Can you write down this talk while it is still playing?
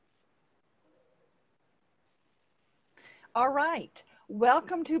All right.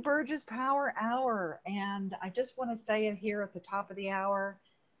 Welcome to Burgess Power Hour. And I just want to say it here at the top of the hour.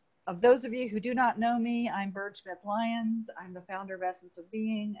 Of those of you who do not know me, I'm Burge Smith Lyons. I'm the founder of Essence of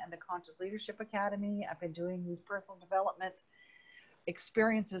Being and the Conscious Leadership Academy. I've been doing these personal development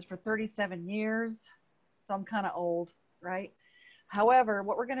experiences for 37 years. So I'm kind of old, right? However,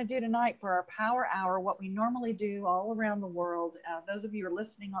 what we're going to do tonight for our power hour, what we normally do all around the world, those of you who are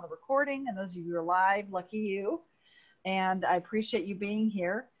listening on the recording and those of you who are live, lucky you, and I appreciate you being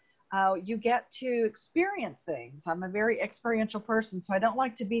here. You get to experience things. I'm a very experiential person, so I don't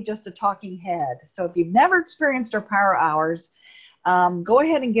like to be just a talking head. So if you've never experienced our power hours, go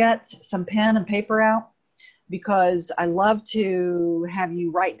ahead and get some pen and paper out because I love to have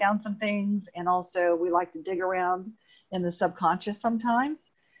you write down some things. And also, we like to dig around in the subconscious sometimes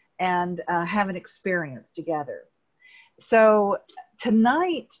and have an experience together. So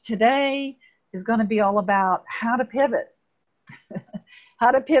today is going to be all about how to pivot,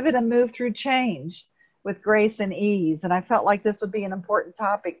 how to pivot and move through change with grace and ease. And I felt like this would be an important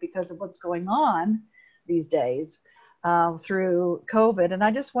topic because of what's going on these days through COVID. And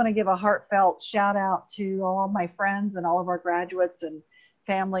I just want to give a heartfelt shout out to all my friends and all of our graduates and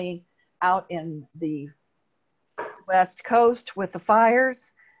family out in the West Coast with the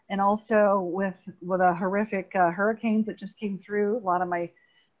fires and also with the horrific hurricanes that just came through. A lot of my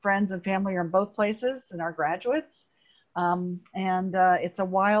friends and family are in both places and our graduates. And it's a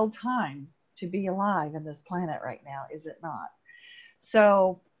wild time to be alive in this planet right now, is it not?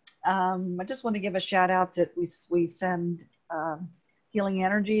 So I just want to give a shout out that we send healing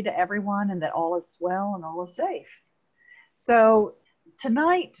energy to everyone and that all is well and all is safe. So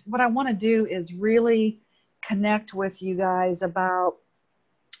tonight, what I want to do is really connect with you guys about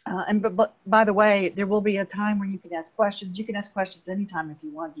but by the way, there will be a time where you can ask questions. You can ask questions anytime if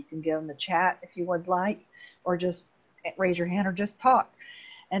you want. You can go in the chat if you would like, or just raise your hand or just talk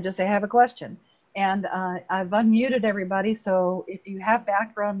and just say, I have a question. And I've unmuted everybody. So if you have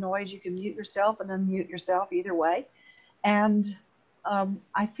background noise, you can mute yourself and unmute yourself either way. And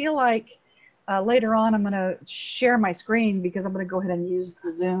I feel like later on, I'm going to share my screen because I'm going to go ahead and use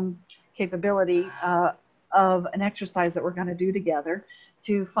the Zoom capability of an exercise that we're going to do together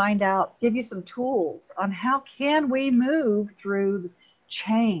to find out, give you some tools on how can we move through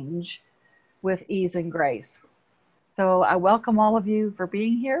change with ease and grace. So I welcome all of you for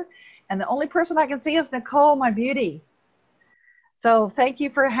being here. And the only person I can see is Nicole, my beauty. So thank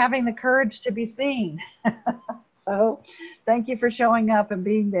you for having the courage to be seen. So thank you for showing up and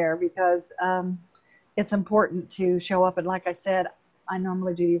being there because it's important to show up. And like I said, I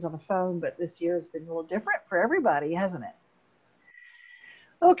normally do these on the phone, but this year has been a little different for everybody, hasn't it?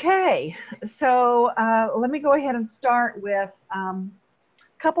 Okay, so let me go ahead and start with a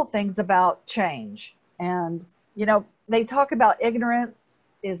couple things about change. And, you know, they talk about ignorance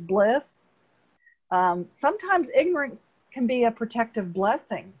is bliss. Sometimes ignorance can be a protective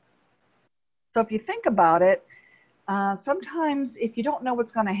blessing. So if you think about it, sometimes if you don't know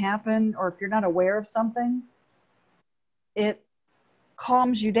what's going to happen or if you're not aware of something, it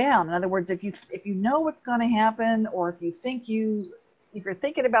calms you down. In other words, if you know what's going to happen, or if you're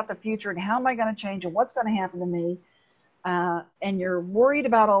thinking about the future and how am I going to change and what's going to happen to me, and you're worried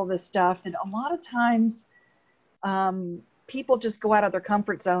about all this stuff, then a lot of times people just go out of their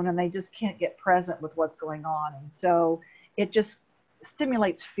comfort zone and they just can't get present with what's going on. And so it just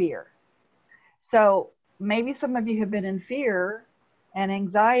stimulates fear. So maybe some of you have been in fear and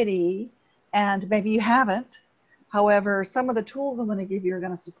anxiety, and maybe you haven't. However, some of the tools I'm going to give you are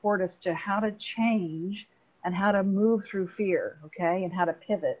going to support us to how to change and how to move through fear, okay, and how to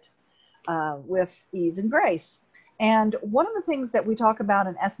pivot with ease and grace. And one of the things that we talk about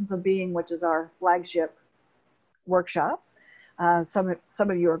in Essence of Being, which is our flagship workshop, some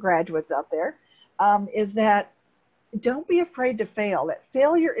of you are graduates out there, is that don't be afraid to fail. That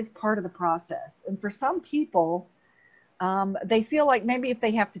failure is part of the process. And for some people, they feel like maybe if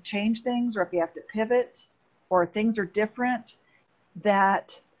they have to change things or if they have to pivot or things are different,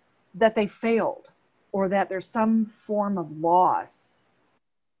 that they failed or that there's some form of loss.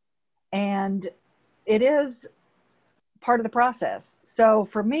 And it is part of the process. So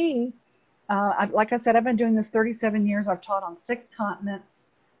for me, like I said, I've been doing this 37 years. I've taught on 6 continents.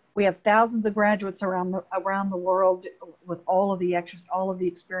 We have thousands of graduates around the world with all of the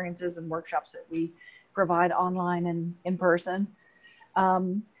experiences and workshops that we provide online and in person.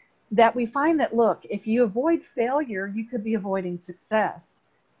 That we find that, look, if you avoid failure, you could be avoiding success.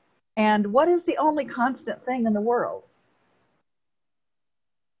 And what is the only constant thing in the world?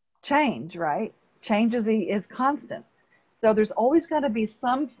 Change, right? Change is constant. So there's always going to be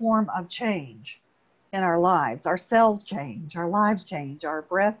some form of change. in our lives. Our cells change, our lives change, our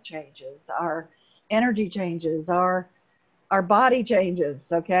breath changes, our energy changes, our body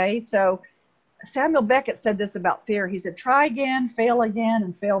changes. Okay. So Samuel Beckett said this about fear. He said, try again,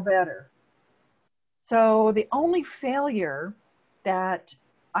 and fail better. So the only failure that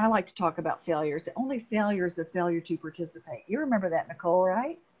I like to talk about failures, the only failure is the failure to participate. You remember that, Nicole,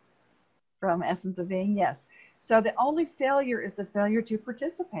 right? From Essence of Being? Yes. So the only failure is the failure to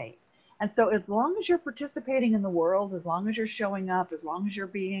participate. And so as long as you're participating in the world, as long as you're showing up, as long as you're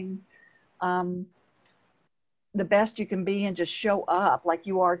being the best you can be and just show up like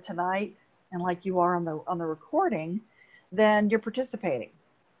you are tonight and like you are on the recording, then you're participating.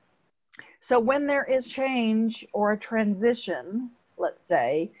 So when there is change or a transition, let's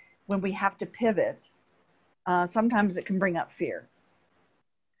say, when we have to pivot, sometimes it can bring up fear.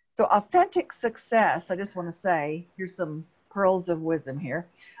 So authentic success, I just want to say, here's some pearls of wisdom here.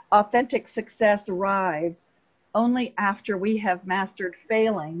 Authentic success arrives only after we have mastered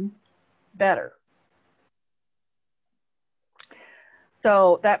failing better.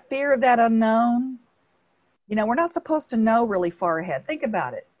 So that fear of that unknown, you know, we're not supposed to know really far ahead. Think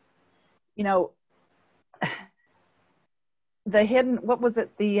about it. You know, the hidden, what was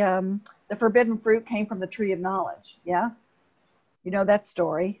it? The forbidden fruit came from the tree of knowledge. Yeah. You know that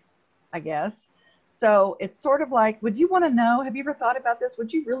story, I guess. So it's sort of like, would you want to know, have you ever thought about this?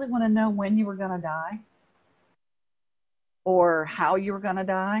 Would you really want to know when you were going to die? Or how you were going to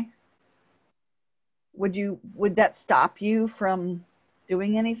die? Would that stop you from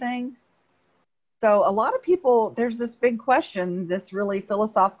doing anything? So a lot of people, there's this big question, this really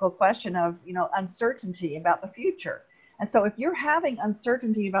philosophical question of, you know, uncertainty about the future. And so if you're having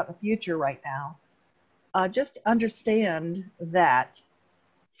uncertainty about the future right now, just understand that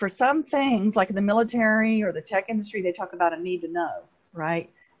for some things, like in the military or the tech industry, they talk about a need to know, right?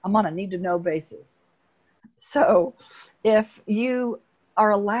 I'm on a need to know basis. So if you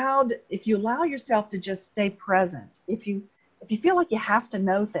allow yourself to just stay present, if you feel like you have to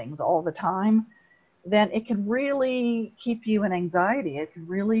know things all the time, then it can really keep you in anxiety. It can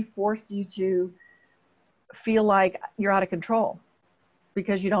really force you to feel like you're out of control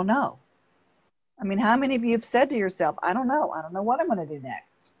because you don't know. I mean, how many of you have said to yourself, I don't know what I'm going to do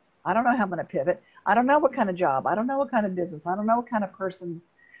next. I don't know how I'm going to pivot. I don't know what kind of job. I don't know what kind of business. I don't know what kind of person.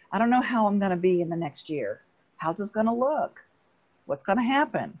 I don't know how I'm going to be in the next year. How's this going to look? What's going to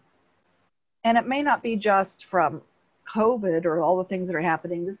happen? And it may not be just from COVID or all the things that are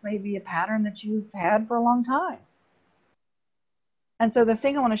happening. This may be a pattern that you've had for a long time. And so the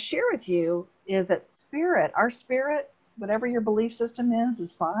thing I want to share with you is that our spirit, whatever your belief system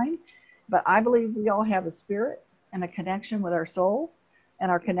is fine. But I believe we all have a spirit and a connection with our soul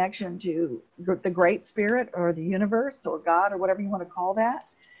and our connection to the great spirit or the universe or God or whatever you want to call that.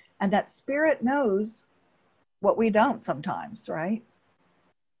 And that spirit knows what we don't sometimes, right?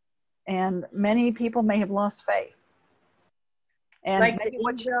 And many people may have lost faith. And like the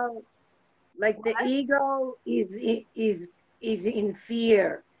ego, the ego is in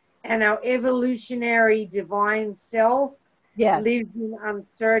fear, and our evolutionary divine self lives in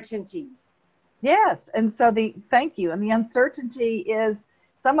uncertainty. Yes. And so thank you. And the uncertainty is,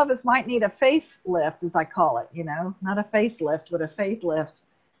 some of us might need a faith lift, as I call it, you know, not a facelift, but a faith lift.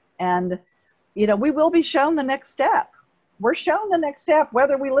 And, you know, we will be shown the next step. We're shown the next step.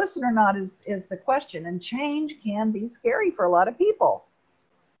 Whether we listen or not is the question. And change can be scary for a lot of people.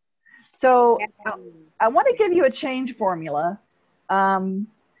 So I want to give you a change formula.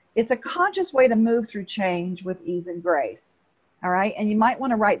 It's a conscious way to move through change with ease and grace. All right. And you might want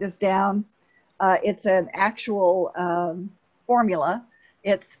to write this down. It's an actual formula.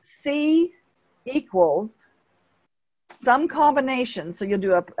 It's C equals some combination. So you'll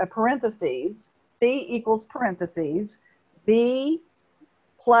do a parentheses, C equals parentheses, B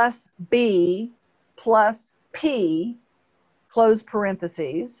plus B plus P, close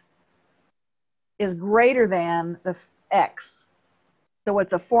parentheses, is greater than the X. So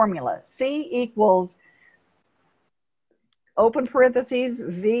it's a formula. C equals open parentheses,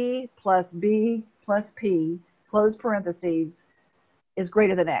 V plus B plus P, close parentheses, is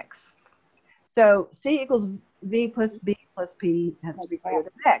greater than X. So C equals V plus B plus P has to be greater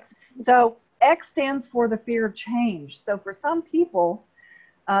than X. So X stands for the fear of change. So for some people,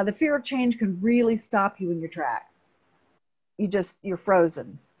 the fear of change can really stop you in your tracks. You're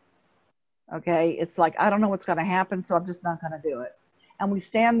frozen. Okay. It's like, I don't know what's going to happen, so I'm just not going to do it. And we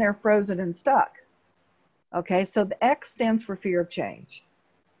stand there frozen and stuck. Okay. So the X stands for fear of change.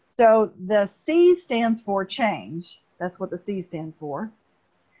 So the C stands for change. That's what the C stands for.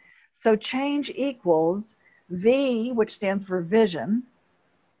 So change equals V, which stands for vision,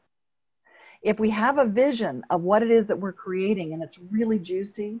 If we have a vision of what it is that we're creating, and it's really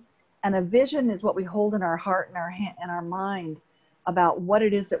juicy, and a vision is what we hold in our heart and our mind about what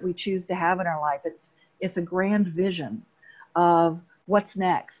it is that we choose to have in our life. It's a grand vision of what's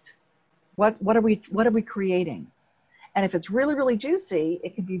next. What are we creating? And if it's really, really juicy,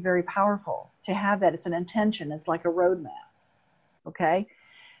 it can be very powerful to have that. It's an intention. It's like a roadmap. Okay.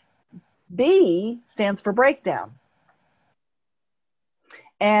 B stands for breakdown.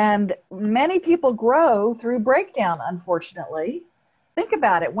 And many people grow through breakdown, unfortunately. Think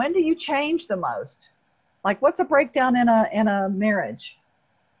about it. When do you change the most? Like, what's a breakdown in a marriage?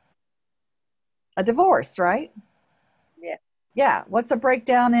 A divorce, right? Yeah. Yeah. What's a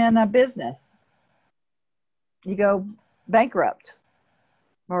breakdown in a business? You go bankrupt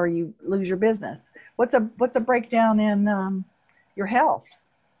or you lose your business. What's a breakdown in your health?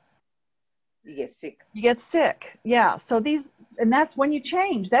 You get sick. You get sick. Yeah. So and that's when you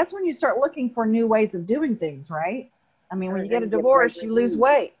change. That's when you start looking for new ways of doing things, right? I mean, when you get a divorce, you lose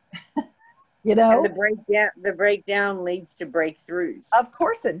weight. You know? And the breakdown leads to breakthroughs. Of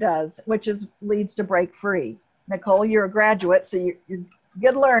course it does, which leads to break free. Nicole, you're a graduate, so you're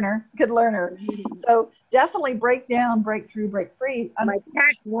good learner. So definitely break down, break through, break free. My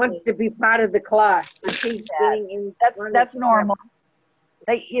cat wants to be part of the class. It keeps getting in. That's normal.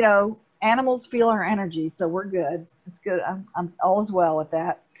 They, animals feel our energy, so we're good. It's good. I'm all as well with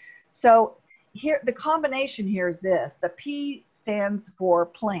that. So here, the combination here is this. The P stands for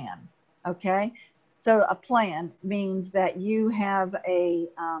plan. Okay. So a plan means that you have a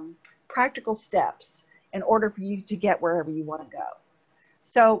practical steps in order for you to get wherever you want to go.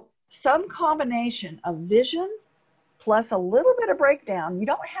 So some combination of vision plus a little bit of breakdown. You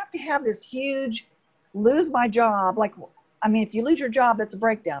don't have to have this huge lose my job. Like, I mean, if you lose your job, that's a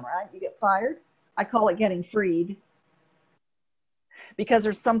breakdown, right? You get fired. I call it getting freed because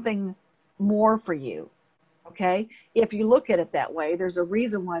there's something more for you. Okay. If you look at it that way, there's a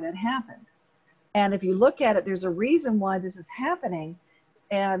reason why that happened. And if you look at it, there's a reason why this is happening.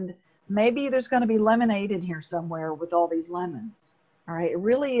 And maybe there's going to be lemonade in here somewhere with all these lemons. All right. It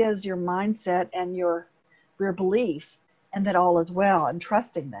really is your mindset and your belief and that all is well and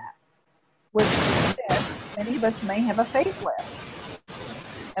trusting that. Which many of us may have a facelift.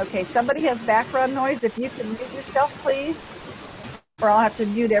 Okay. Somebody has background noise. If you can mute yourself, please, or I'll have to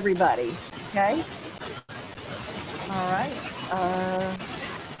mute everybody. Okay. All right.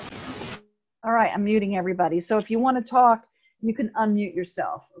 All right, I'm muting everybody. So if you want to talk, you can unmute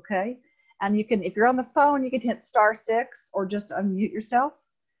yourself, okay? And you can, if you're on the phone, you can hit *6 or just unmute yourself.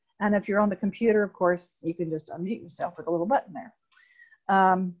 And if you're on the computer, of course, you can just unmute yourself with a little button there.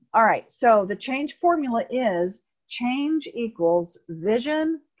 All right, so the change formula is change equals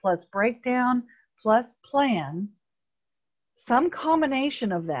vision plus breakdown plus plan. Some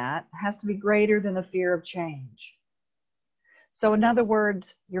combination of that has to be greater than the fear of change. So in other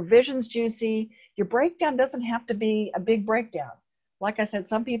words, your vision's juicy. Your breakdown doesn't have to be a big breakdown. Like I said,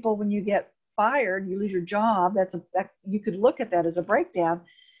 some people, when you get fired, you lose your job. You could look at that as a breakdown,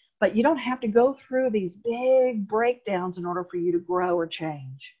 but you don't have to go through these big breakdowns in order for you to grow or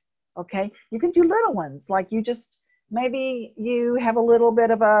change. Okay. You can do little ones, like maybe you have a little bit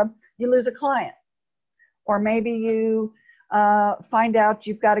of you lose a client, or maybe you find out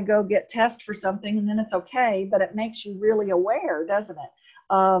you've got to go get tested for something, and then it's okay, but it makes you really aware, doesn't it,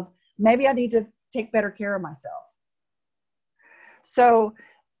 of maybe I need to take better care of myself. So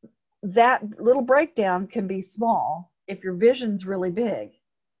that little breakdown can be small if your vision's really big.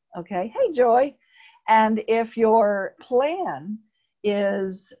 Okay. Hey, Joy. And if your plan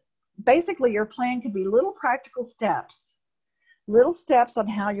is basically, your plan could be little practical steps on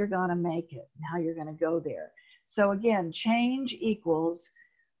how you're going to make it and how you're going to go there. So again, change equals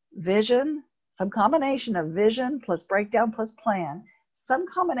vision, some combination of vision plus breakdown plus plan. Some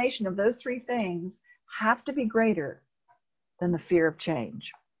combination of those three things have to be greater than the fear of change.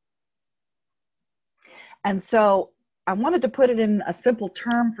 And so I wanted to put it in a simple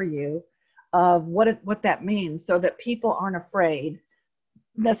term for you of what that means, so that people aren't afraid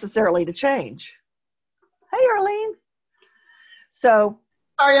necessarily to change. Hey, Arlene. So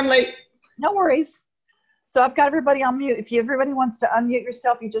sorry I'm late. No worries. So I've got everybody on mute. If everybody wants to unmute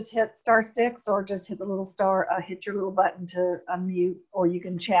yourself, you just hit *6 or just hit the little hit your little button to unmute, or you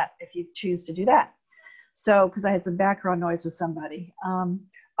can chat if you choose to do that. So, because I had some background noise with somebody. All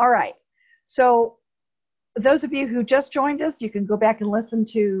right. So those of you who just joined us, you can go back and listen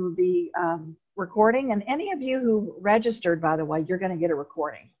to the recording. And any of you who registered, by the way, you're going to get a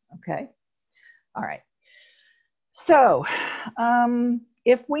recording. Okay. All right. So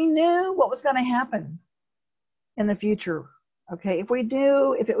if we knew what was going to happen in the future, Okay, if we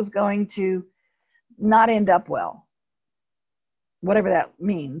knew if it was going to not end up well, whatever that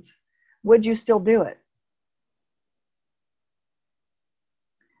means, would you still do it?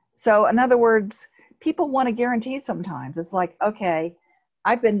 So in other words, people want a guarantee sometimes. It's like, okay,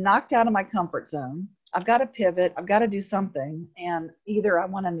 I've been knocked out of my comfort zone. I've got to pivot. I've got to do something. And either I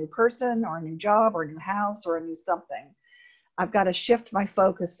want a new person or a new job or a new house or a new something. I've got to shift my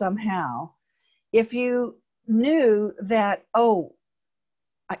focus somehow. If you knew that, oh,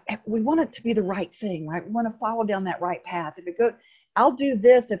 we want it to be the right thing, right? We want to follow down that right path. If it goes, I'll do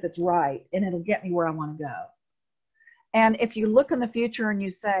this if it's right, and it'll get me where I want to go. And if you look in the future and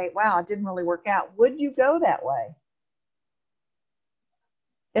you say, wow, it didn't really work out, would you go that way?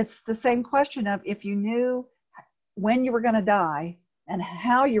 It's the same question of if you knew when you were going to die and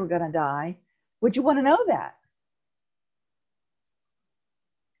how you were going to die, would you want to know that?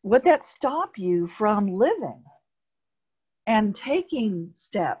 Would that stop you from living and taking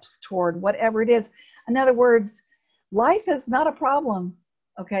steps toward whatever it is? In other words, life is not a problem,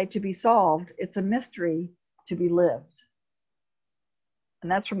 okay, to be solved. It's a mystery to be lived.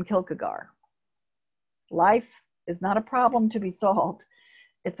 And that's from Kierkegaard. Life is not a problem to be solved.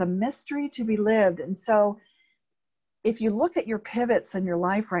 It's a mystery to be lived. And so if you look at your pivots in your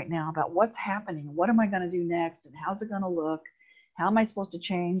life right now about what's happening, what am I going to do next, and how's it going to look, how am I supposed to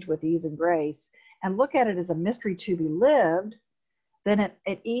change with ease and grace, and look at it as a mystery to be lived, then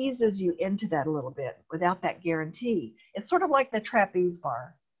it eases you into that a little bit without that guarantee. It's sort of like the trapeze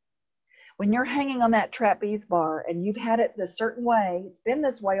bar. When you're hanging on that trapeze bar and you've had it this certain way, it's been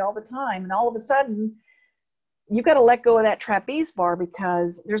this way all the time, and all of a sudden, you've got to let go of that trapeze bar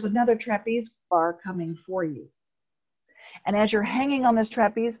because there's another trapeze bar coming for you. And as you're hanging on this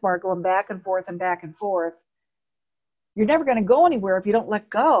trapeze bar, going back and forth and back and forth, you're never going to go anywhere if you don't let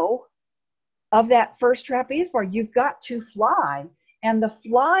go of that first trapeze bar. You've got to fly. And the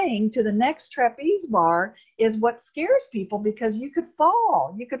flying to the next trapeze bar is what scares people, because you could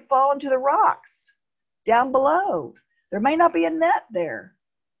fall. You could fall into the rocks down below. There may not be a net there.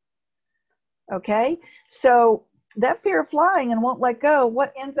 Okay? So that fear of flying and won't let go,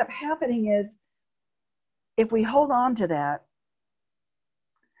 what ends up happening is if we hold on to that,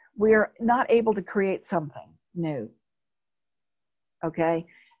 we're not able to create something new. Okay?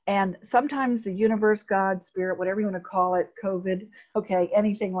 And sometimes the universe, God, spirit, whatever you want to call it, COVID, okay,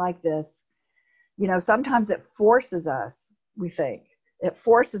 anything like this, you know, sometimes it forces us, we think, it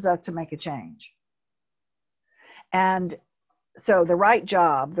forces us to make a change. And so the right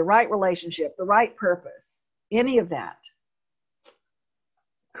job, the right relationship, the right purpose, any of that,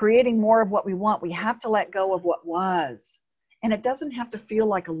 creating more of what we want, we have to let go of what was. And it doesn't have to feel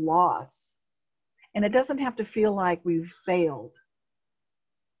like a loss. And it doesn't have to feel like we've failed.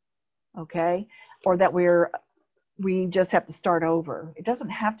 Okay? Or that we just have to start over. It doesn't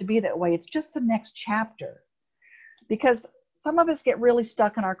have to be that way. It's just the next chapter. Because some of us get really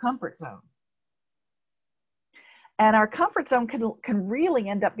stuck in our comfort zone. And our comfort zone can really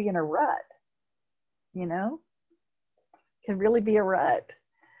end up being a rut. You know? Can really be a rut.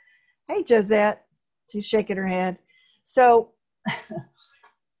 Hey, Josette. She's shaking her head. So,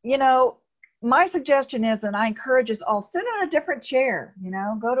 you know, my suggestion is, and I encourage us all, sit in a different chair, you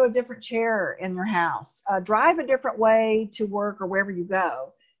know, go to a different chair in your house, drive a different way to work or wherever you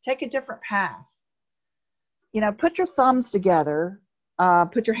go, take a different path, you know, put your thumbs together,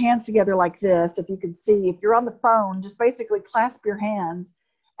 put your hands together like this. If you can see, if you're on the phone, just basically clasp your hands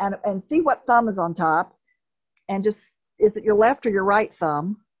and see what thumb is on top, and just, is it your left or your right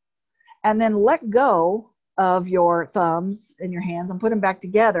thumb? And then let go of your thumbs in your hands and put them back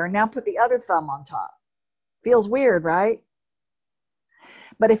together, and now put the other thumb on top. Feels weird, right?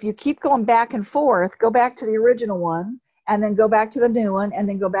 But if you keep going back and forth, go back to the original one, and then go back to the new one, and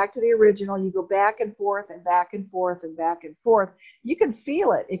then go back to the original. You go back and forth and back and forth and back and forth. You can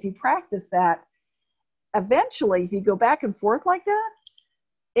feel it if you practice that. Eventually, if you go back and forth like that,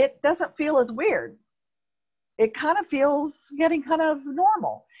 it doesn't feel as weird. It kind of feels getting kind of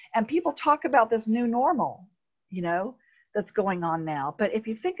normal. And people talk about this new normal, you know, that's going on now. But if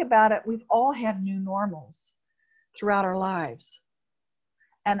you think about it, we've all had new normals throughout our lives.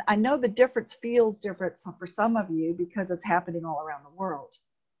 And I know the difference feels different for some of you because it's happening all around the world.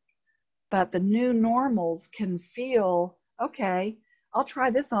 But the new normals can feel, okay, I'll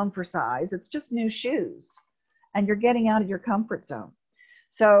try this on for size. It's just new shoes. And you're getting out of your comfort zone.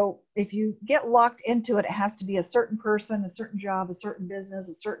 So if you get locked into it, it has to be a certain person, a certain job, a certain business,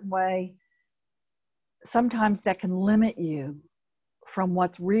 a certain way. Sometimes that can limit you from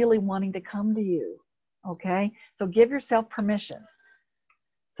what's really wanting to come to you. Okay? So give yourself permission.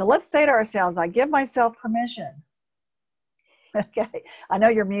 So let's say to ourselves, I give myself permission Okay. I know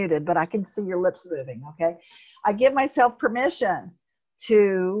you're muted, but I can see your lips moving. Okay. I give myself permission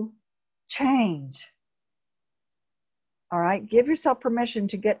to change. All right. Give yourself permission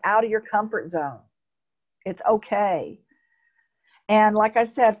to get out of your comfort zone. It's okay. And like I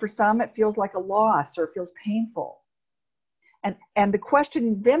said, for some, it feels like a loss or it feels painful. And the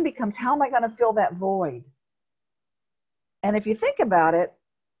question then becomes, how am I going to fill that void? And if you think about it,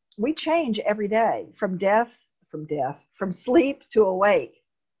 we change every day from sleep to awake.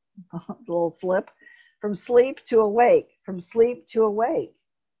 A little slip. From sleep to awake, from sleep to awake.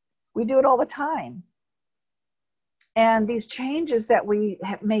 We do it all the time. And these changes that we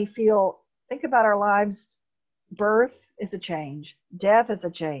may feel, think about our lives. Birth is a change. Death is a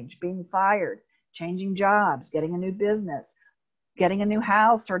change. Being fired, changing jobs, getting a new business, getting a new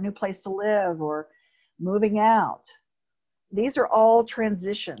house or a new place to live, or moving out. These are all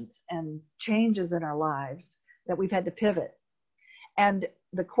transitions and changes in our lives that we've had to pivot. And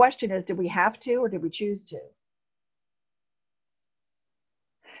the question is, did we have to or did we choose to?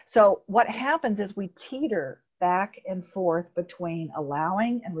 So what happens is we teeter back and forth between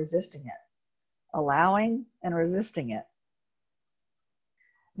allowing and resisting it. Allowing and resisting it.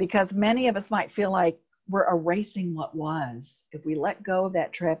 Because many of us might feel like we're erasing what was. If we let go of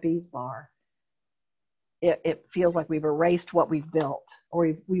that trapeze bar, it feels like we've erased what we've built,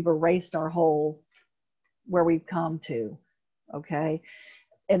 or we've erased our whole, where we've come to, okay?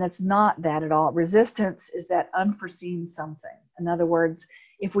 And it's not that at all. Resistance is that unforeseen something. In other words,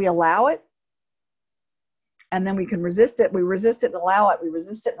 if we allow it, and then we can resist it, we resist it and allow it, we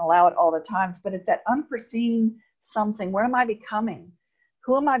resist it and allow it all the times, but it's that unforeseen something. Where am I becoming?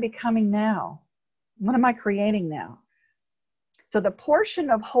 Who am I becoming now? What am I creating now? So the portion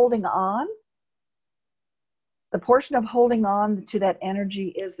of holding on to that energy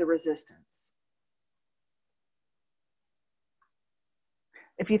is the resistance.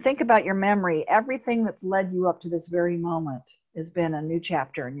 If you think about your memory, everything that's led you up to this very moment has been a new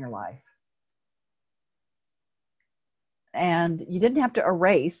chapter in your life. And you didn't have to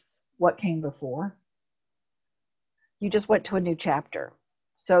erase what came before. You just went to a new chapter.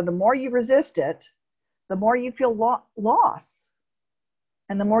 So the more you resist it, the more you feel loss.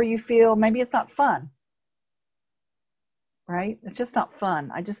 And the more you feel maybe it's not fun. Right? It's just not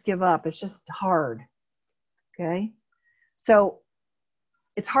fun. I just give up. It's just hard. Okay? So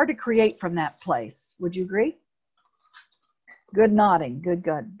it's hard to create from that place. Would you agree? Good nodding. Good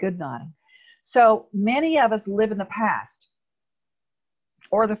nodding. So many of us live in the past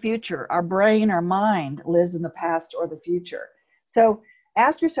or the future. Our brain, our mind lives in the past or the future. So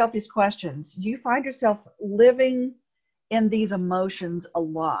ask yourself these questions. Do you find yourself living in these emotions a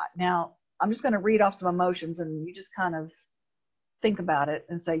lot? Now, I'm just going to read off some emotions and you just kind of think about it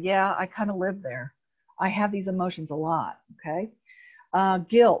and say, yeah, I kind of live there. I have these emotions a lot, okay?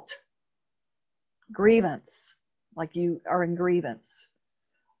 Guilt, grievance, like you are in grievance,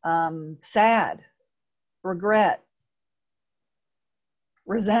 sad, regret,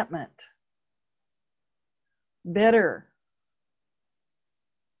 resentment, bitter.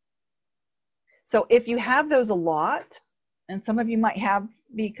 So if you have those a lot, and some of you might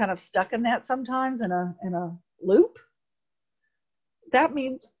be kind of stuck in that sometimes in a loop, that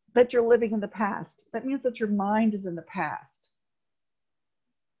means that you're living in the past. That means that your mind is in the past.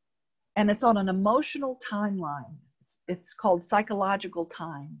 And it's on an emotional timeline. It's called psychological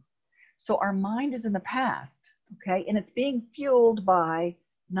time. So our mind is in the past, okay? And it's being fueled by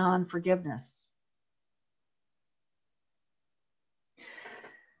non-forgiveness.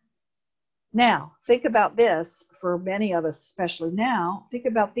 Now, think about this for many of us, especially now. Think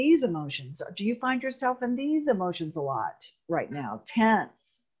about these emotions. Do you find yourself in these emotions a lot right now?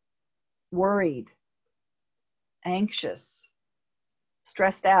 Tense, worried, anxious,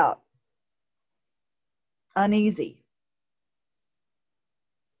 stressed out, uneasy.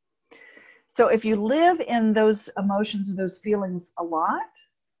 So if you live in those emotions and those feelings a lot,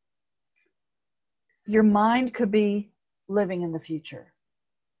 your mind could be living in the future.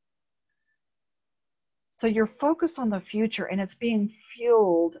 So you're focused on the future and it's being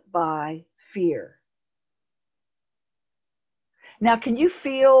fueled by fear. Now, can you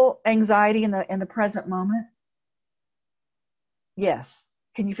feel anxiety in the present moment? Yes.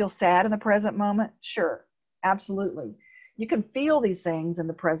 Can you feel sad in the present moment? Sure, absolutely. You can feel these things in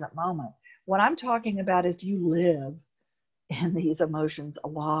the present moment. What I'm talking about is, do you live in these emotions a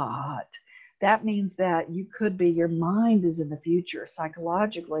lot? That means that you could be, your mind is in the future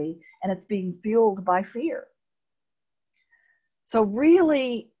psychologically, and it's being fueled by fear. So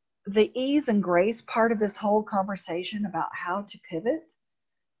really, the ease and grace part of this whole conversation about how to pivot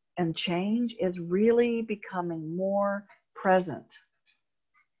and change is really becoming more present.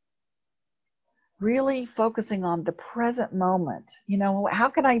 Really focusing on the present moment. You know, how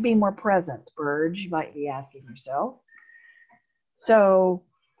can I be more present, Burge? You might be asking yourself. So,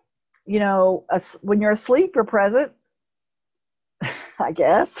 you know, when you're asleep, you're present, I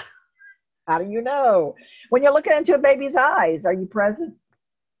guess. How do you know? When you're looking into a baby's eyes, are you present?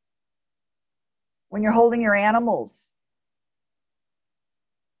 When you're holding your animals,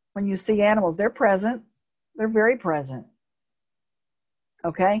 when you see animals, they're present. They're very present.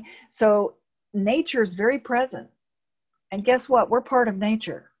 Okay? So nature is very present. And guess what? We're part of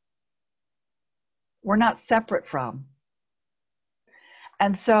nature. We're not separate from.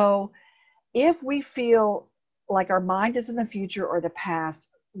 And so if we feel like our mind is in the future or the past,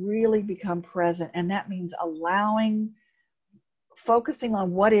 really become present. And that means focusing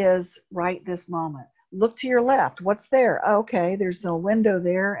on what is right this moment. Look to your left. What's there? Okay, there's a window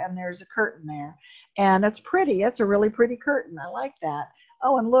there and there's a curtain there. And it's pretty. It's a really pretty curtain. I like that.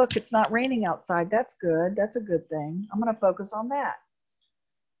 Oh, and look, it's not raining outside. That's good. That's a good thing. I'm going to focus on that.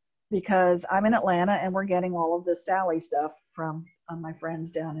 Because I'm in Atlanta and we're getting all of this Sally stuff from my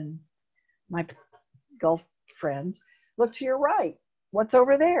friends down in my Gulf friends. Look to your right. What's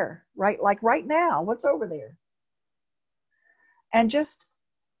over there? Right, like right now, what's over there? And just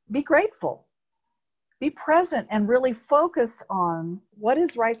be grateful. Be present and really focus on what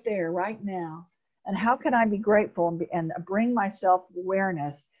is right there, right now. And how can I be grateful and bring my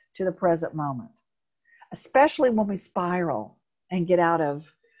self-awareness to the present moment? Especially when we spiral and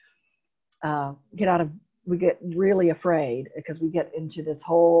we get really afraid because we get into this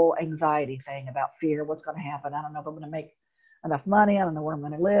whole anxiety thing about fear. What's going to happen? I don't know if I'm going to make enough money. I don't know where I'm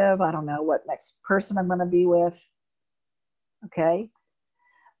going to live. I don't know what next person I'm going to be with. Okay.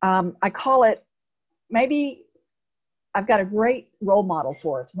 I call it, maybe I've got a great role model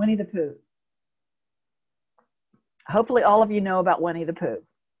for us, Winnie the Pooh. Hopefully all of you know about Winnie the Pooh.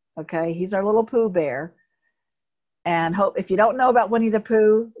 Okay. He's our little Pooh bear. And if you don't know about Winnie the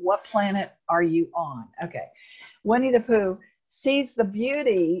Pooh, what planet are you on? Okay. Winnie the Pooh sees the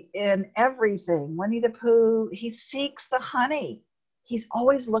beauty in everything. Winnie the Pooh, he seeks the honey. He's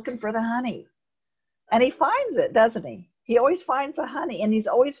always looking for the honey. And he finds it, doesn't he? He always finds the honey and he's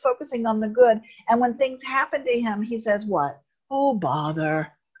always focusing on the good. And when things happen to him, he says what? Oh,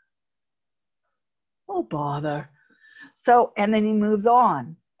 bother. Oh, bother. So, and then he moves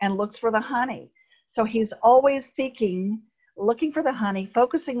on and looks for the honey. So he's always looking for the honey,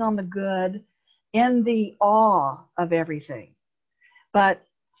 focusing on the good, in the awe of everything. But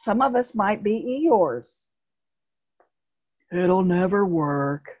some of us might be Eeyores. It'll never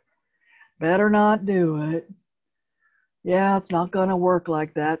work. Better not do it. Yeah, it's not going to work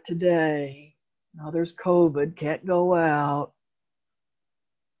like that today. Now there's COVID, can't go out.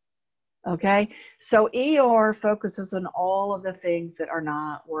 Okay, so Eeyore focuses on all of the things that are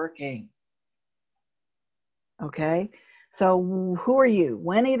not working. Okay, so who are you?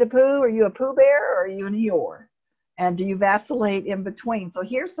 Winnie the Pooh? Are you a Pooh Bear or are you an Eeyore? And do you vacillate in between? So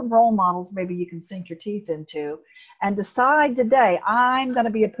here's some role models maybe you can sink your teeth into and decide today, I'm going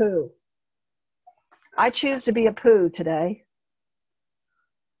to be a Pooh. I choose to be a Pooh today.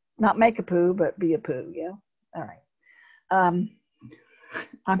 Not make a Pooh, but be a Pooh, yeah? All right.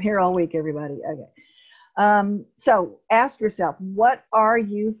 I'm here all week, everybody. Okay. So ask yourself, what are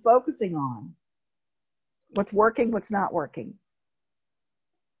you focusing on? What's working, what's not working?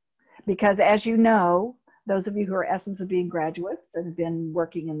 Because as you know, those of you who are Essence of Being graduates and have been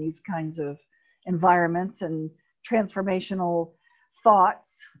working in these kinds of environments and transformational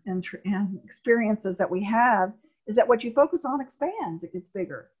thoughts and experiences that we have, is that what you focus on expands, it gets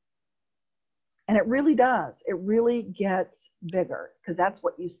bigger. And it really does. It really gets bigger because that's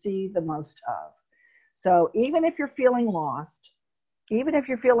what you see the most of. So even if you're feeling lost, even if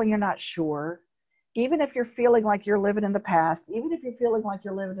you're feeling you're not sure, even if you're feeling like you're living in the past, even if you're feeling like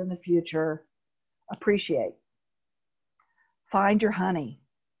you're living in the future, appreciate. Find your honey.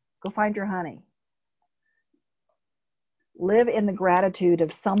 Go find your honey. Live in the gratitude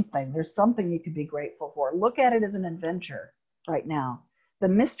of something. There's something you can be grateful for. Look at it as an adventure right now. The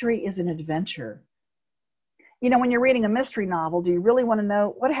mystery is an adventure. You know, when you're reading a mystery novel, do you really want to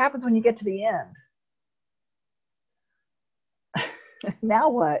know what happens when you get to the end? Now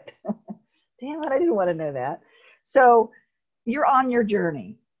what? Damn it, I didn't want to know that. So you're on your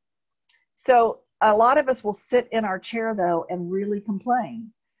journey. So a lot of us will sit in our chair, though, and really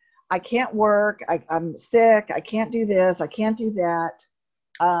complain. I can't work. I'm sick. I can't do this. I can't do that.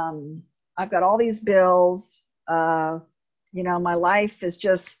 I've got all these bills. You know, my life is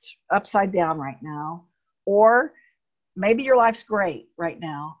just upside down right now. Or maybe your life's great right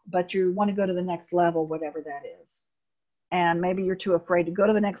now, but you want to go to the next level, whatever that is. and maybe you're too afraid to go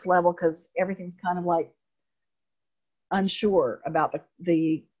to the next level because everything's kind of like unsure about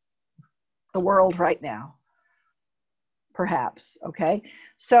the world right now, perhaps. Okay,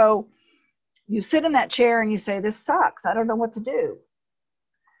 so you sit in that chair and you say, this sucks, I don't know what to do.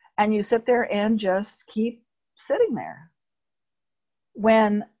 And you sit there and just keep sitting there.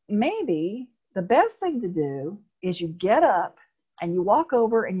 When maybe the best thing to do is you get up and you walk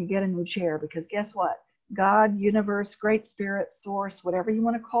over and you get a new chair, because guess what? God, universe, great spirit, source, whatever you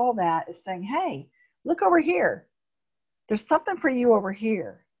want to call that, is saying, hey, look over here. There's something for you over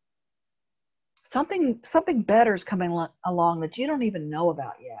here. Something better is coming along that you don't even know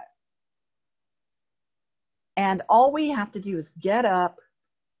about yet. And all we have to do is get up,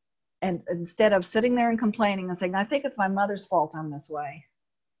 and instead of sitting there and complaining and saying, I think it's my mother's fault I'm this way,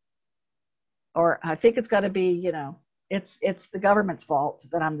 or I think it's got to be, it's the government's fault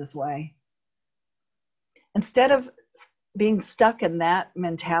that I'm this way. Instead of being stuck in that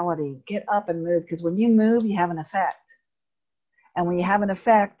mentality, get up and move, because when you move, you have an effect. And when you have an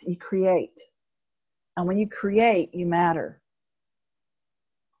effect, you create. And when you create, you matter.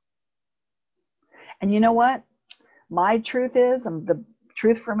 And you know what? My truth is, and the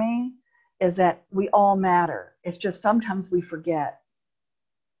truth for me, is that we all matter. It's just sometimes we forget.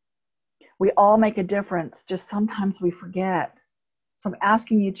 We all make a difference, just sometimes we forget. So I'm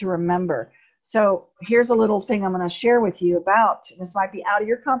asking you to remember. So here's a little thing I'm going to share with you about, this might be out of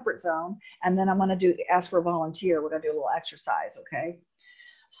your comfort zone, and then I'm going to ask for a volunteer. We're going to do a little exercise, okay?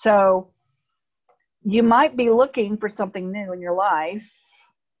 So you might be looking for something new in your life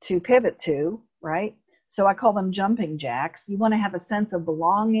to pivot to, right? So I call them jumping jacks. You want to have a sense of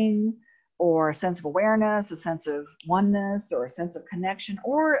belonging, or a sense of awareness, a sense of oneness, or a sense of connection,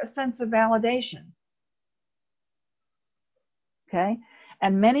 or a sense of validation. Okay?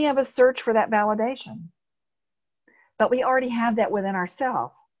 And many of us search for that validation. But we already have that within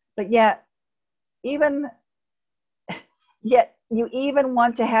ourselves. But yet you even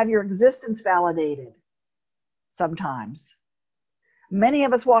want to have your existence validated sometimes. Many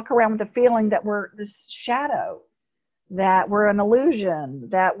of us walk around with the feeling that we're this shadow, that we're an illusion,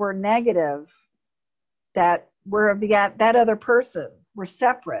 that we're negative, that we're that other person, we're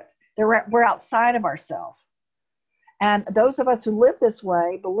separate, we're outside of ourselves. And those of us who live this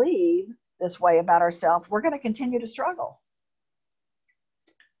way, believe this way about ourselves, we're going to continue to struggle.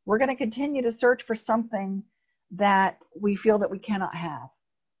 We're going to continue to search for something that we feel that we cannot have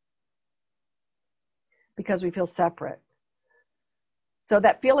because we feel separate. So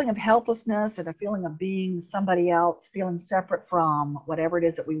that feeling of helplessness and a feeling of being somebody else, feeling separate from whatever it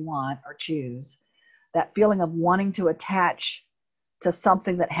is that we want or choose, that feeling of wanting to attach to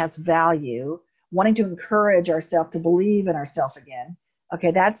something that has value, wanting to encourage ourselves to believe in ourselves again.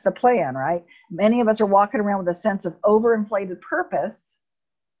 Okay, that's the plan, right? Many of us are walking around with a sense of overinflated purpose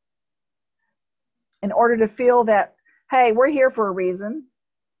in order to feel that, hey, we're here for a reason.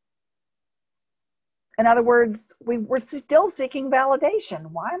 In other words, we're still seeking validation.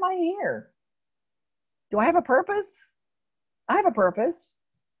 Why am I here? Do I have a purpose? I have a purpose.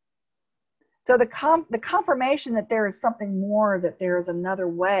 So the confirmation that there is something more, that there is another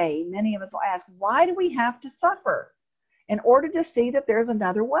way, many of us will ask, why do we have to suffer in order to see that there's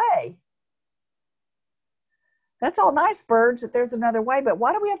another way? That's all nice, Burge, that there's another way, but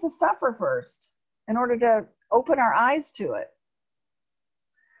why do we have to suffer first in order to open our eyes to it?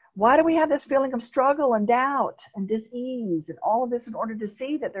 Why do we have this feeling of struggle and doubt and dis-ease and all of this in order to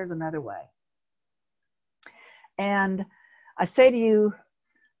see that there's another way? And I say to you,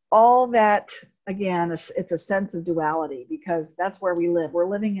 all that, again, it's a sense of duality, because that's where we live. We're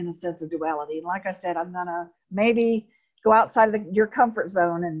living in a sense of duality. And like I said, I'm going to maybe go outside of your comfort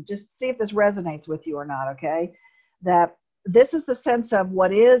zone and just see if this resonates with you or not, okay? That this is the sense of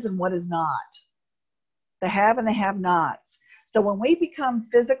what is and what is not. The have and the have-nots. So when we become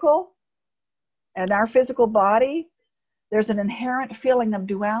physical and our physical body, there's an inherent feeling of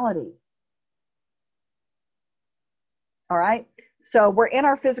duality. All right? So we're in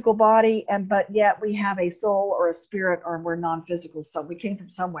our physical body, but yet we have a soul or a spirit, or we're non-physical. So we came from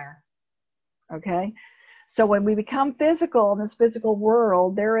somewhere. Okay? So when we become physical in this physical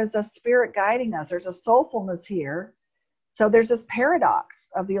world, there is a spirit guiding us. There's a soulfulness here. So there's this paradox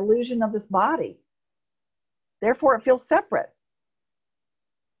of the illusion of this body. Therefore, it feels separate.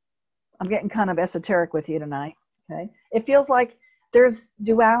 I'm getting kind of esoteric with you tonight. Okay? It feels like there's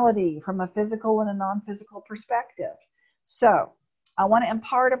duality from a physical and a non-physical perspective. So I want to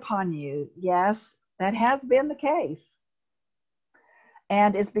impart upon you, yes, that has been the case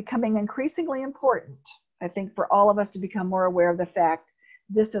and is becoming increasingly important, I think, for all of us to become more aware of the fact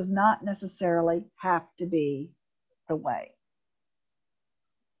this does not necessarily have to be the way.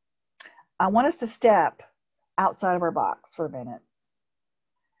 I want us to step outside of our box for a minute.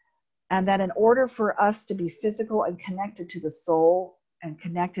 And that in order for us to be physical and connected to the soul and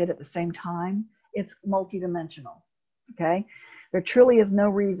connected at the same time, it's multidimensional, okay? There truly is no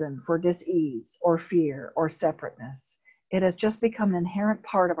reason for dis-ease or fear or separateness. It has just become an inherent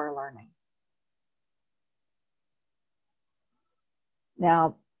part of our learning.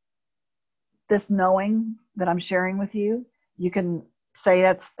 Now, this knowing that I'm sharing with you, you can say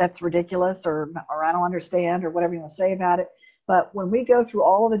that's ridiculous or I don't understand or whatever you want to say about it. But when we go through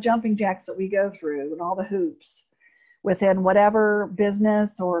all of the jumping jacks that we go through and all the hoops within whatever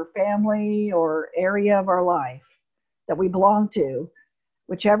business or family or area of our life that we belong to,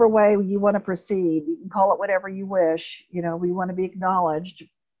 whichever way you want to proceed, you can call it whatever you wish. You know, we want to be acknowledged.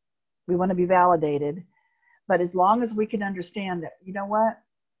 We want to be validated. But as long as we can understand that, you know what?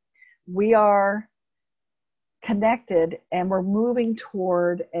 We are connected and we're moving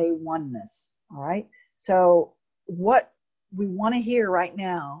toward a oneness. All right. So what we want to hear right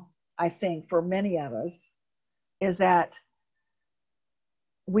now, I think for many of us, is that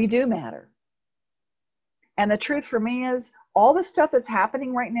we do matter. And the truth for me is all the stuff that's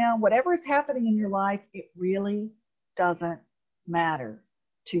happening right now, whatever is happening in your life, it really doesn't matter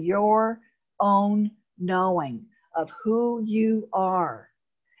to your own knowing of who you are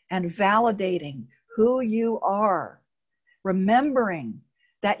and validating who you are, remembering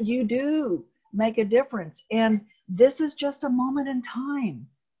that you do make a difference. And this is just a moment in time.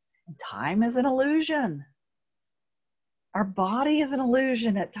 And time is an illusion. Our body is an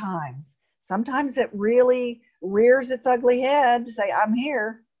illusion at times. Sometimes it really rears its ugly head to say, I'm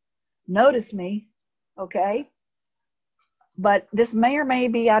here, notice me, okay? But this may or may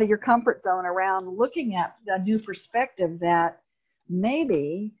be out of your comfort zone around looking at a new perspective that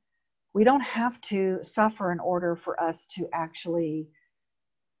maybe we don't have to suffer in order for us to actually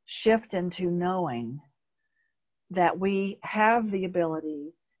shift into knowing that we have the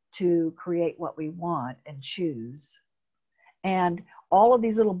ability to create what we want and choose. And all of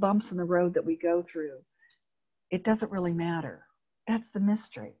these little bumps in the road that we go through, it doesn't really matter. That's the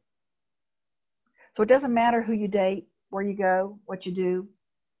mystery. So it doesn't matter who you date, where you go, what you do.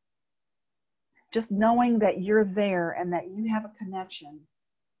 Just knowing that you're there and that you have a connection.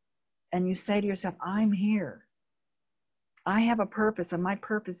 And you say to yourself, I'm here. I have a purpose and my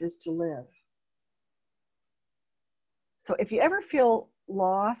purpose is to live. So if you ever feel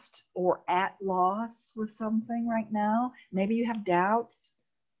lost or at loss with something right now, maybe you have doubts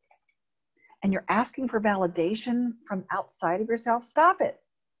and you're asking for validation from outside of yourself, stop it.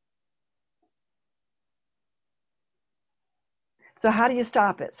 So how do you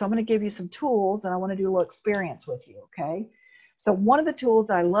stop it? So I'm going to give you some tools and I want to do a little experience with you, okay? So one of the tools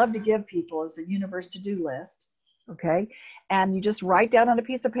that I love to give people is the universe to-do list, okay? And you just write down on a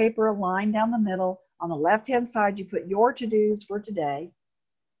piece of paper, a line down the middle. On the left-hand side, you put your to-dos for today.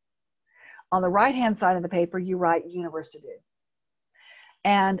 On the right-hand side of the paper, you write universe to do.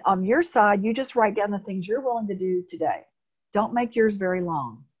 And on your side, you just write down the things you're willing to do today. Don't make yours very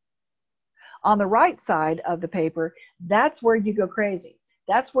long. On the right side of the paper, that's where you go crazy.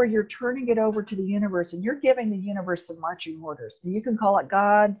 That's where you're turning it over to the universe and you're giving the universe some marching orders. You can call it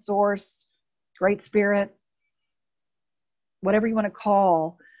God, Source, Great Spirit, whatever you want to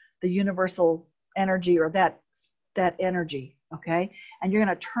call the universal energy or that energy, okay? And you're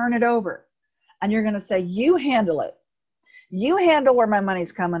going to turn it over and you're going to say, you handle it. You handle where my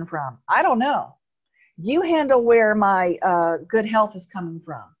money's coming from. I don't know. You handle where my good health is coming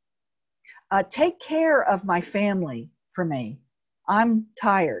from. Take care of my family for me. I'm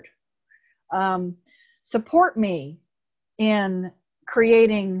tired. Support me in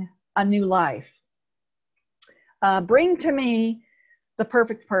creating a new life. Bring to me the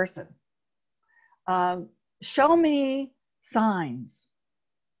perfect person. Show me signs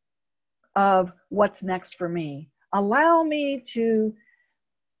of what's next for me. Allow me to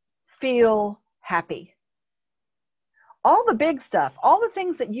feel happy. All the big stuff, all the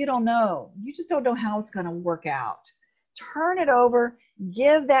things that you don't know, you just don't know how it's going to work out. Turn it over,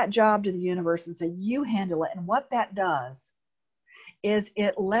 give that job to the universe and say, you handle it. And what that does is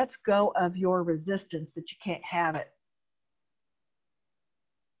it lets go of your resistance that you can't have it.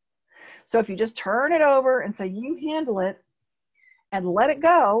 So if you just turn it over and say, you handle it and let it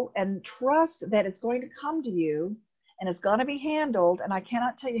go and trust that it's going to come to you and it's going to be handled. And I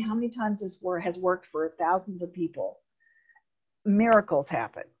cannot tell you how many times this has worked for thousands of people. Miracles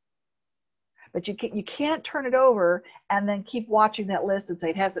happen. But you can't turn it over and then keep watching that list and say,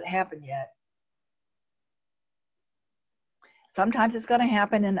 it hasn't happened yet. Sometimes it's going to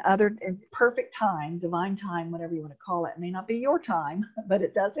happen in perfect time, divine time, whatever you want to call it. It may not be your time, but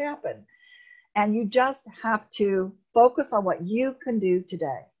it does happen. And you just have to focus on what you can do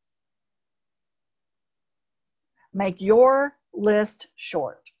today. Make your list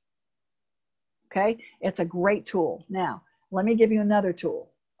short. Okay? It's a great tool. Now, let me give you another tool.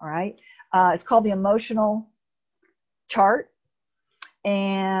 All right? It's called the emotional chart.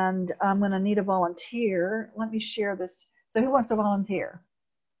 And I'm going to need a volunteer. Let me share this. So who wants to volunteer?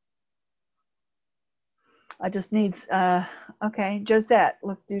 I just need, okay, Josette.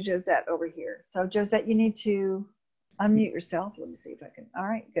 Let's do Josette over here. So Josette, you need to unmute yourself. Let me see if I can. All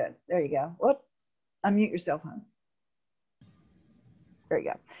right, good. There you go. Whoop. Unmute yourself, hon. There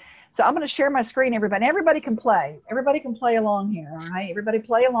you go. So I'm going to share my screen, everybody. Everybody can play. Everybody can play along here, all right? Everybody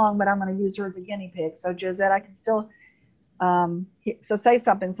play along, but I'm going to use her as a guinea pig. So Josette, I can still, so say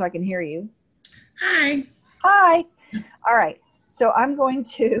something so I can hear you. Hi. Hi. All right. So I'm going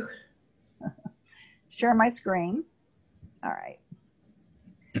to share my screen. All right.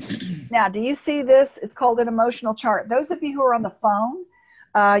 Now, do you see this? It's called an emotional chart. Those of you who are on the phone,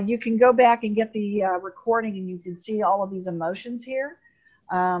 you can go back and get the recording and you can see all of these emotions here.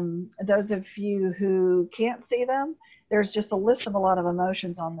 Those of you who can't see them, there's just a list of a lot of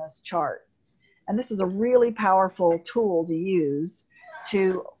emotions on this chart. And this is a really powerful tool to use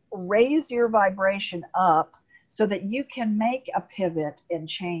to raise your vibration up so that you can make a pivot and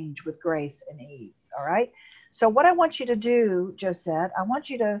change with grace and ease, all right? So what I want you to do, Josette, I want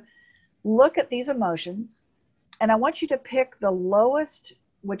you to look at these emotions, and I want you to pick the lowest,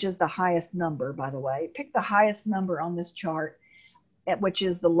 which is the highest number, by the way. Pick the highest number on this chart, which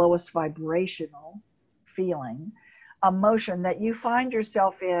is the lowest vibrational feeling, emotion that you find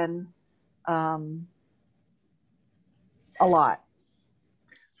yourself in a lot.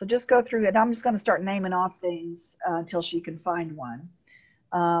 So just go through it. I'm just going to start naming off things until she can find one.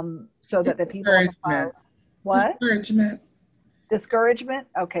 So that the people on the phone. What? Discouragement. Discouragement?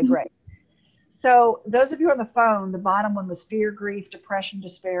 Okay, great. So those of you on the phone, the bottom one was fear, grief, depression,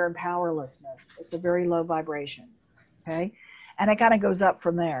 despair, and powerlessness. It's a very low vibration. Okay. And it kind of goes up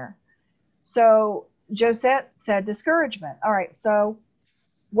from there. So Josette said discouragement. All right. So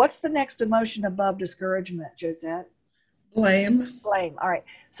what's the next emotion above discouragement, Josette? Blame. Blame. All right.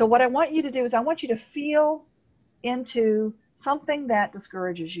 So what I want you to do is I want you to feel into something that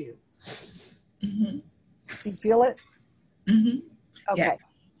discourages you. Mm-hmm. You feel it? Mm-hmm. Okay. Yes.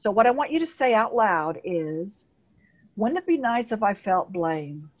 So what I want you to say out loud is, wouldn't it be nice if I felt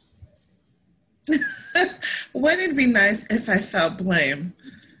blame? Wouldn't it be nice if I felt blame?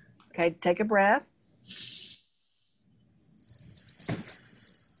 Okay. Take a breath.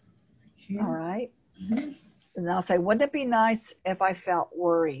 Okay. All right. Mm-hmm. And I'll say, wouldn't it be nice if I felt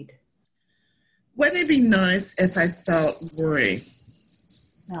worried? Wouldn't it be nice if I felt worried?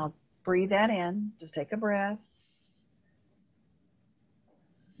 Now breathe that in. Just take a breath.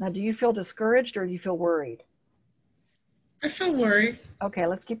 Now, do you feel discouraged or do you feel worried? I feel worried. Okay,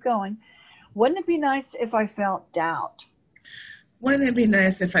 let's keep going. Wouldn't it be nice if I felt doubt? Wouldn't it be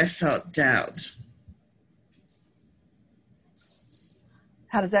nice if I felt doubt?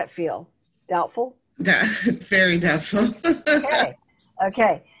 How does that feel? Doubtful? Very doubtful. Okay.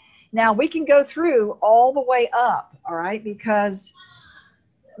 Okay. Now we can go through all the way up, all right? Because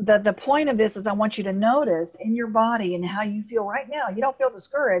the point of this is I want you to notice in your body and how you feel right now. You don't feel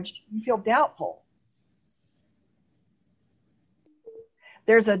discouraged, you feel doubtful.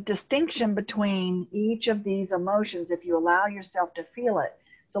 There's a distinction between each of these emotions if you allow yourself to feel it.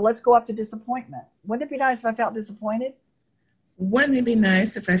 So let's go up to disappointment. Wouldn't it be nice if I felt disappointed? Wouldn't it be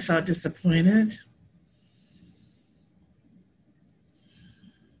nice if I felt disappointed?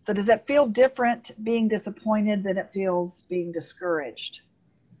 So does it feel different being disappointed than it feels being discouraged?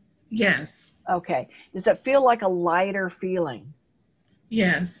 Yes. Okay. Does it feel like a lighter feeling?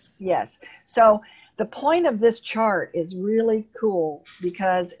 Yes. Yes. So the point of this chart is really cool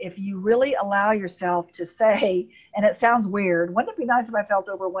because if you really allow yourself to say, and it sounds weird, wouldn't it be nice if I felt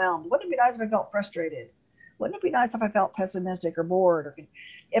overwhelmed? Wouldn't it be nice if I felt frustrated? Wouldn't it be nice if I felt pessimistic or bored?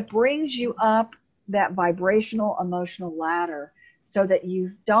 It brings you up that vibrational emotional ladder so that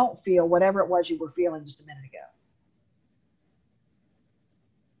you don't feel whatever it was you were feeling just a minute ago.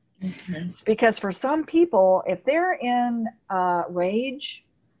 Okay. Because for some people, if they're in rage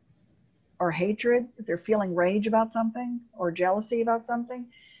or hatred, if they're feeling rage about something or jealousy about something,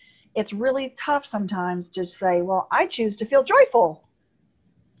 it's really tough sometimes to say, well, I choose to feel joyful.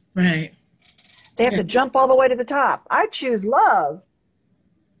 Right. They have to jump all the way to the top. I choose love.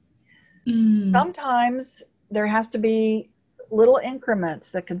 Sometimes there has to be little increments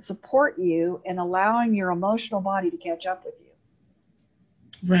that can support you in allowing your emotional body to catch up with you.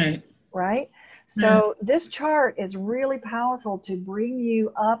 Right. right? So this chart is really powerful to bring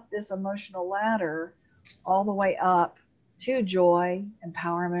you up this emotional ladder all the way up to joy,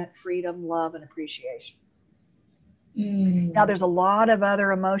 empowerment, freedom, love, and appreciation. Now, there's a lot of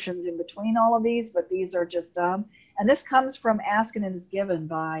other emotions in between all of these, but these are just some. And this comes from Asking and Is Given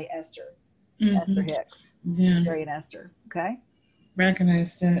by Esther, Esther Hicks, Yeah. Jerry and Esther. Okay.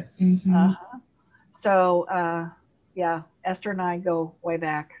 Recognize that. So, yeah, Esther and I go way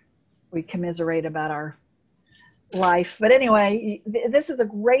back. We commiserate about our life. But anyway, this is a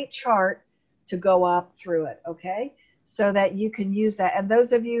great chart to go up through it, okay? So that you can use that. And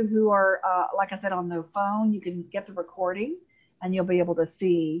those of you who are, like I said, on the phone, you can get the recording and you'll be able to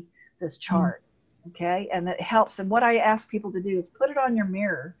see this chart, okay? And it helps. And what I ask people to do is put it on your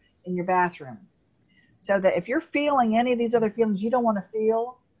mirror in your bathroom so that if you're feeling any of these other feelings you don't want to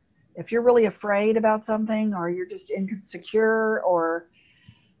feel, if you're really afraid about something or you're just insecure or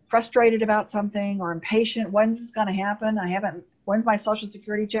frustrated about something or impatient, when's this going to happen? When's my social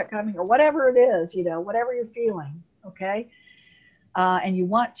security check coming? Or whatever it is, whatever you're feeling, okay? And you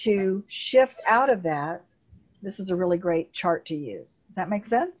want to shift out of that, this is a really great chart to use. Does that make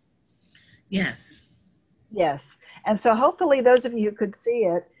sense? Yes. Yes. And so hopefully those of you who could see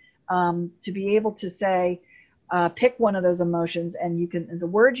it, to be able to say, pick one of those emotions, and the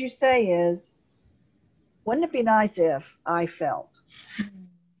word you say is, wouldn't it be nice if I felt?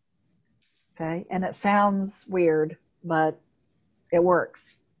 Okay. And it sounds weird, but it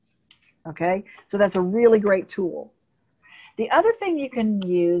works. Okay. So that's a really great tool. The other thing you can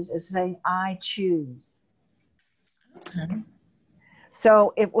use is saying, I choose. Okay.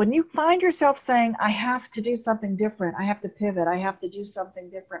 So when you find yourself saying, I have to do something different, I have to pivot, I have to do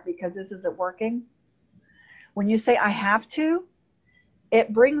something different because this isn't working. When you say I have to,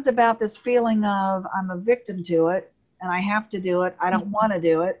 it brings about this feeling of I'm a victim to it and I have to do it. I don't want to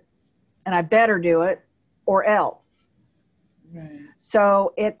do it and I better do it or else. Right.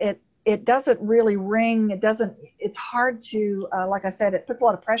 So it doesn't really ring. It's hard to, like I said, it puts a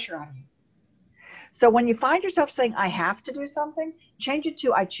lot of pressure on you. So when you find yourself saying, I have to do something, change it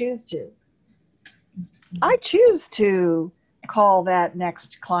to, I choose to. I choose to call that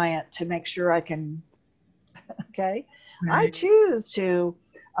next client to make sure I can, okay? Right. I choose to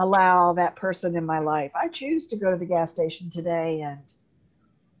allow that person in my life. I choose to go to the gas station today and,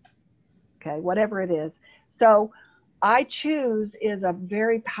 okay, whatever it is. So I choose is a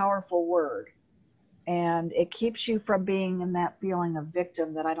very powerful word. And it keeps you from being in that feeling of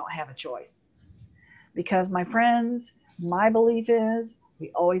victim that I don't have a choice. Because my friends, my belief is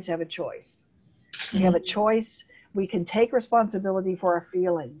we always have a choice. We have a choice. We can take responsibility for our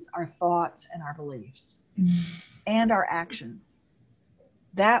feelings, our thoughts, and our beliefs, and our actions.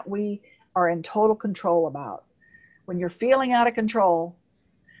 That we are in total control about. When you're feeling out of control,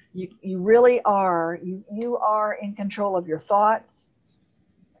 you really are, you are in control of your thoughts,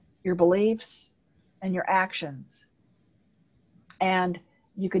 your beliefs, and your actions. And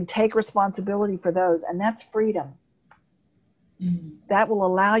you can take responsibility for those, and that's freedom. That will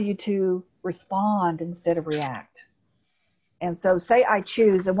allow you to respond instead of react. And so say I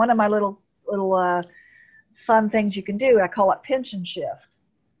choose, and one of my little fun things you can do, I call it pinch and shift.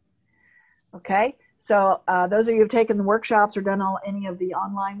 Okay, so those of you who have taken the workshops or done any of the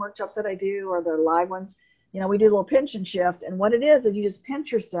online workshops that I do or the live ones, we do a little pinch and shift. And what it is you just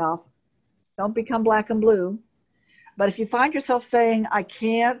pinch yourself. Don't become black and blue. But if you find yourself saying, I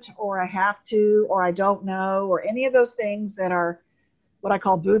can't, or I have to, or I don't know, or any of those things that are what I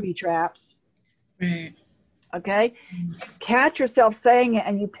call booby traps, Right. okay, catch yourself saying it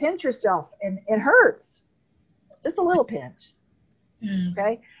and you pinch yourself and it hurts. Just a little pinch,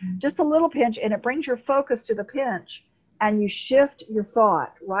 okay? Just a little pinch, and it brings your focus to the pinch and you shift your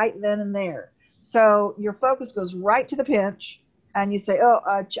thought right then and there. So your focus goes right to the pinch and you say,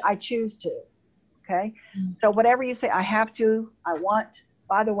 I choose to. Okay. So whatever you say, I have to, I want,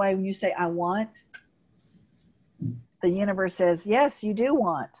 by the way, when you say I want, the universe says, yes, you do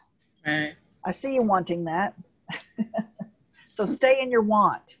want. Right. I see you wanting that. So stay in your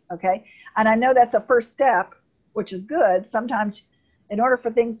want. Okay. And I know that's a first step, which is good. Sometimes in order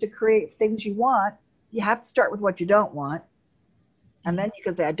for things to create things you want, you have to start with what you don't want. And then you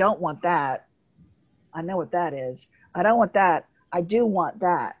can say, I don't want that. I know what that is. I don't want that. I do want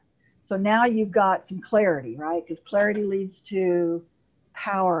that. So now you've got some clarity, right? Because clarity leads to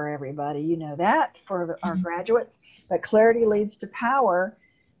power, everybody. You know that for our graduates, but clarity leads to power.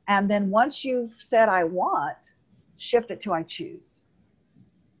 And then once you've said, I want, shift it to I choose.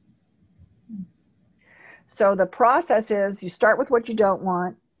 So the process is you start with what you don't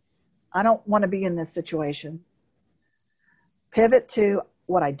want. I don't want to be in this situation. Pivot to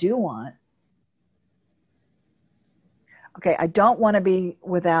what I do want. Okay, I don't want to be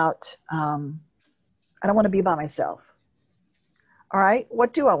without, I don't want to be by myself. All right,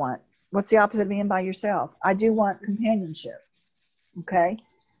 what do I want? What's the opposite of being by yourself? I do want companionship. Okay,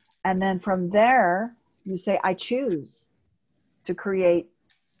 and then from there, you say, I choose to create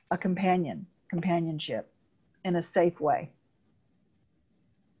a companionship in a safe way.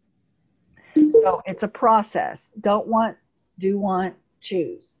 So it's a process. Don't want, do want,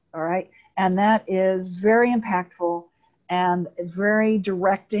 choose. All right. And that is very impactful and very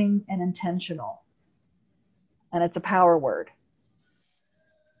directing and intentional. And it's a power word.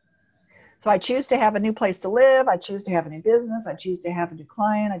 So I choose to have a new place to live. I choose to have a new business. I choose to have a new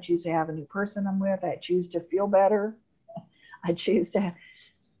client. I choose to have a new person I'm with. I choose to feel better. I choose to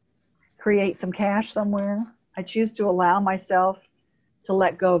create some cash somewhere. I choose to allow myself to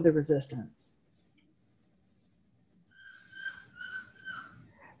let go of the resistance.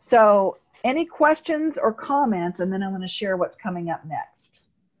 So any questions or comments, and then I'm going to share what's coming up next.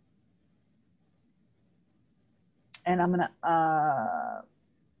 And I'm going to,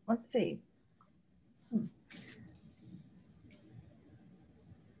 let's see.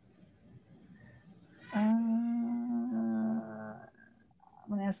 I'm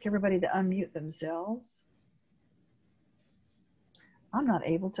going to ask everybody to unmute themselves. I'm not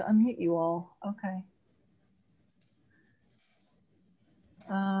able to unmute you all. Okay.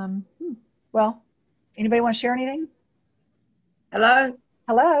 Well, anybody want to share anything? Hello,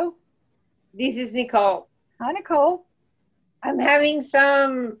 Hello. this is Nicole. Hi, Nicole. I'm having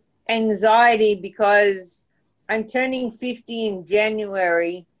some anxiety because I'm turning 50 in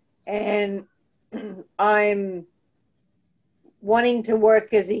January, and I'm wanting to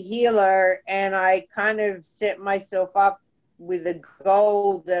work as a healer, and I kind of set myself up with a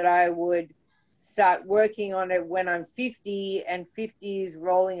goal that I would start working on it when I'm 50, and 50 is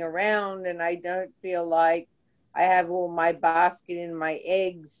rolling around, and I don't feel like I have all my basket and my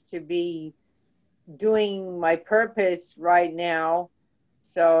eggs to be doing my purpose right now.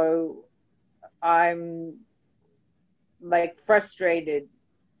 So I'm like frustrated.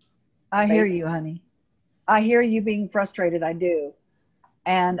 I hear you, honey. I hear you being frustrated. I do.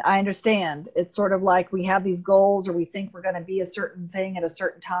 And I understand. It's sort of like we have these goals, or we think we're going to be a certain thing at a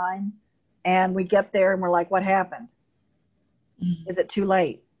certain time. And we get there and we're like, what happened? Is it too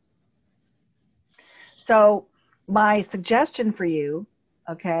late? So my suggestion for you,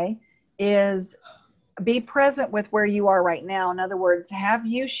 okay, is be present with where you are right now. In other words, have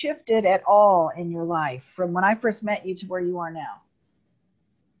you shifted at all in your life from when I first met you to where you are now?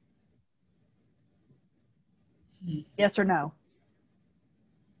 Yes or no?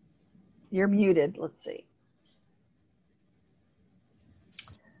 You're muted. Let's see.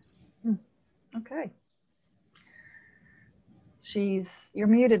 Okay. You're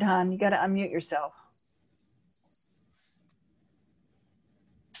muted, hon. You got to unmute yourself.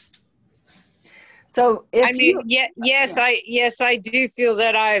 So if yes, I do feel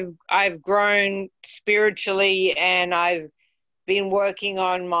that I've grown spiritually, and I've been working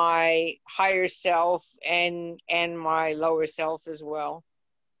on my higher self and my lower self as well.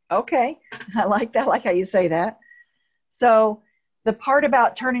 Okay. I like that. I like how you say that. So the part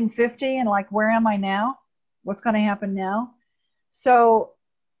about turning 50 and like, where am I now? What's going to happen now? So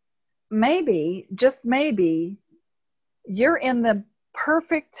maybe, just maybe, you're in the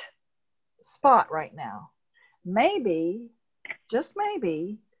perfect spot right now. Maybe, just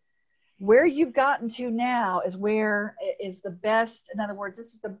maybe, where you've gotten to now is where is the best. In other words,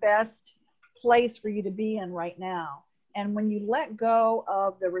 this is the best place for you to be in right now. And when you let go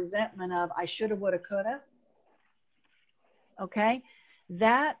of the resentment of I shoulda, woulda, coulda, okay,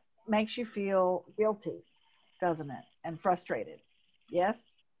 that makes you feel guilty, doesn't it? And frustrated.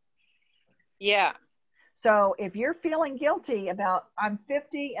 Yes? Yeah. So if you're feeling guilty about I'm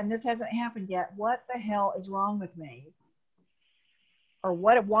 50 and this hasn't happened yet, what the hell is wrong with me? Or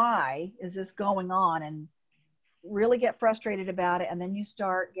why is this going on? And really get frustrated about it. And then you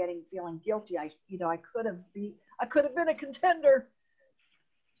start feeling guilty. I could have been a contender.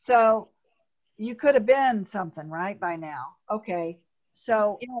 So you could have been something, right, by now. Okay.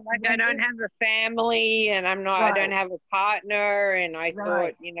 So like I don't have a family, and I'm not, right. I don't have a partner, and I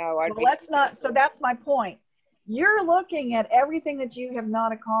thought, so that's my point. You're looking at everything that you have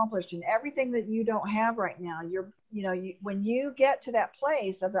not accomplished and everything that you don't have right now. When you get to that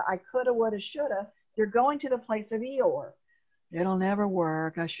place of the I coulda, woulda, shoulda, you're going to the place of Eeyore. It'll never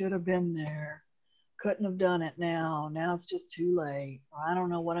work. I should have been there. Couldn't have done it now. Now it's just too late. I don't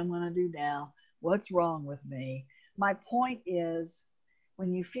know what I'm going to do now. What's wrong with me? My point is,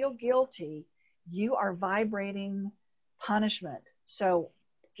 when you feel guilty, you are vibrating punishment. So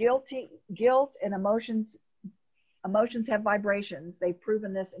guilt and emotions have vibrations. They've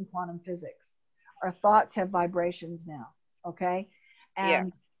proven this in quantum physics. Our thoughts have vibrations now. Okay.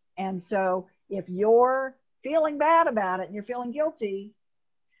 And so if you're feeling bad about it and you're feeling guilty,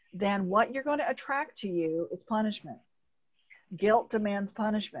 then what you're going to attract to you is punishment. Guilt demands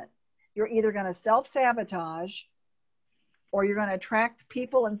punishment. You're either going to self-sabotage or you're going to attract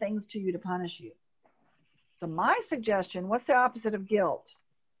people and things to you to punish you. So my suggestion, what's the opposite of guilt?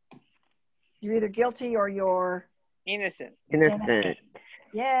 You're either guilty or you're innocent.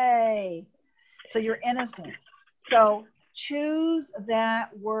 Yay. So you're innocent. So choose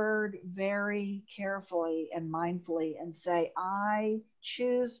that word very carefully and mindfully and say, I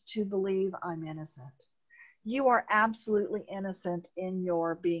choose to believe I'm innocent. You are absolutely innocent in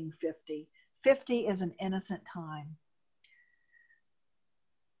your being 50. 50 is an innocent time.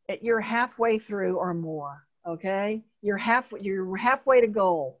 You're halfway through or more, okay? You're halfway to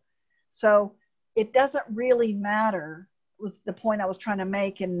goal. So it doesn't really matter, was the point I was trying to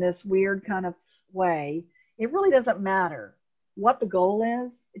make in this weird kind of way. It really doesn't matter what the goal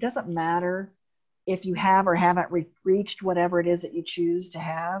is. It doesn't matter if you have or haven't reached whatever it is that you choose to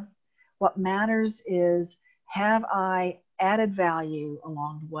have. What matters is, have I added value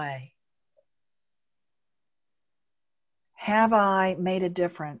along the way? Have I made a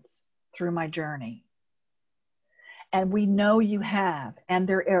difference through my journey? And we know you have. And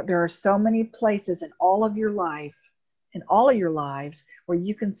there are so many places in all of your life, in all of your lives, where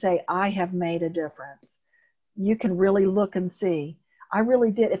you can say, I have made a difference. You can really look and see, I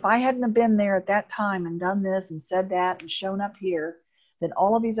really did. If I hadn't have been there at that time and done this and said that and shown up here, then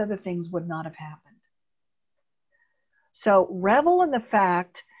all of these other things would not have happened. So revel in the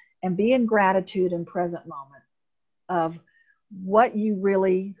fact and be in gratitude and present moment of who you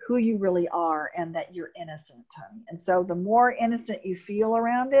really are, and that you're innocent, honey. And so the more innocent you feel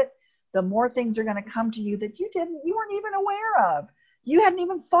around it, the more things are going to come to you that you weren't even aware of. You hadn't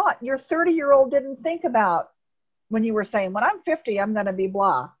even thought. Your 30-year-old didn't think about when you were saying, when I'm 50, I'm going to be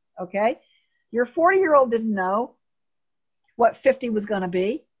blah. Okay. Your 40-year-old didn't know what 50 was going to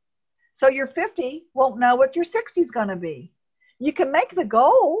be. So your 50 won't know what your 60 is going to be. You can make the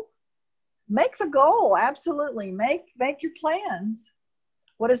goal. Make the goal. Absolutely. Make your plans.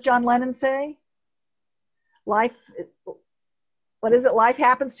 What does John Lennon say? Life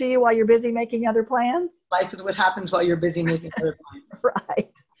happens to you while you're busy making other plans? Life is what happens while you're busy making other plans.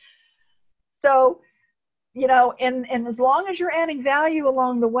 Right. So, and as long as you're adding value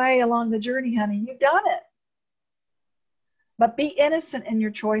along the way, along the journey, honey, you've done it. But be innocent in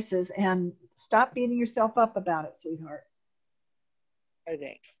your choices and stop beating yourself up about it, sweetheart.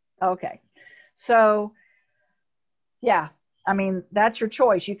 Okay. So, yeah, I mean, that's your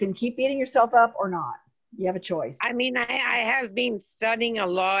choice. You can keep beating yourself up or not. You have a choice. I mean, I have been studying a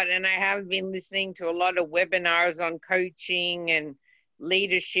lot, and I have been listening to a lot of webinars on coaching and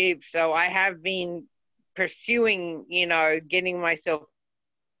leadership. So I have been pursuing, getting myself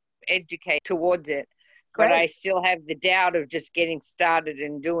educated towards it. But I still have the doubt of just getting started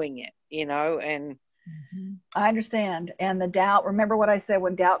and doing it, and I understand. And the doubt, remember what I said,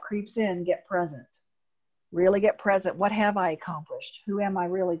 when doubt creeps in, get present. Really get present. What have I accomplished? Who am I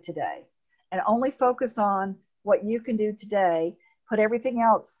really today? And only focus on what you can do today. Put everything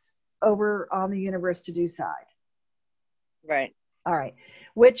else over on the universe to do side. Right. All right.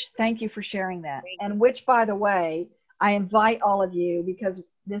 Which, thank you for sharing that. And which, by the way, I invite all of you, because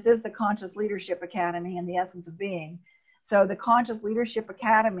this is the Conscious Leadership Academy and the Essence of Being. So the Conscious Leadership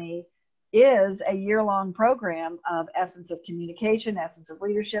Academy is a year-long program of essence of communication, essence of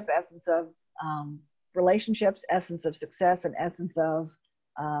leadership, essence of relationships, essence of success, and essence of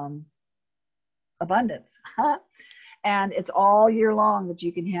abundance. And it's all year long that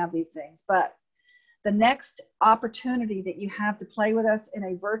you can have these things. But the next opportunity that you have to play with us in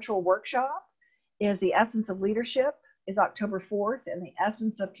a virtual workshop is the Essence of Leadership is October 4th, and the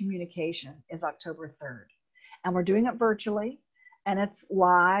Essence of Communication is October 3rd. And we're doing it virtually, and it's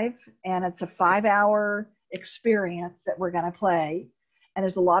live, and it's a 5-hour experience that we're going to play. And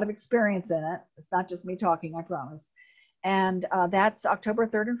there's a lot of experience in it. It's not just me talking, I promise. And that's October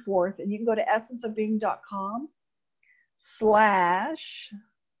 3rd and 4th. And you can go to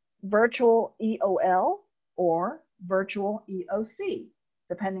essenceofbeing.com/virtual EOL or virtual EOC,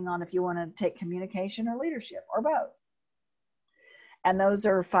 depending on if you want to take communication or leadership or both. And those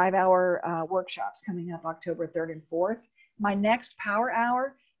are 5-hour workshops coming up October 3rd and 4th. My next Power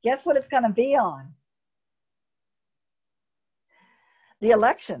Hour, guess what it's going to be on? The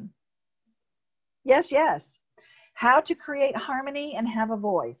election. Yes, yes. How to create harmony and have a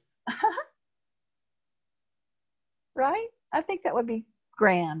voice. Right? I think that would be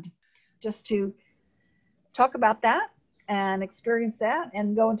grand, just to talk about that and experience that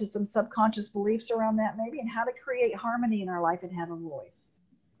and go into some subconscious beliefs around that maybe, and how to create harmony in our life and have a voice,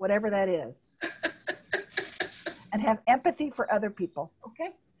 whatever that is. And have empathy for other people.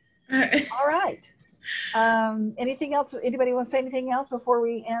 Okay. All right. Anything else? Anybody want to say anything else before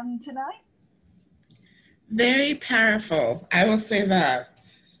we end tonight? Very powerful. I will say that.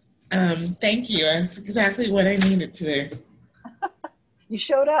 Thank you. That's exactly what I needed today. You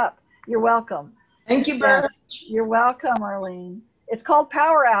showed up. You're welcome. Thank you, Bert. Yes, you're welcome, Arlene. It's called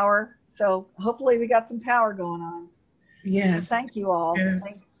Power Hour, so hopefully we got some power going on. Yes. So thank you all. Yeah.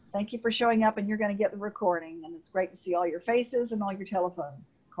 Thank you for showing up, and you're going to get the recording, and it's great to see all your faces and all your telephone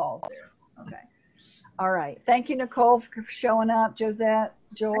calls there. Okay. All right. Thank you, Nicole, for showing up. Josette,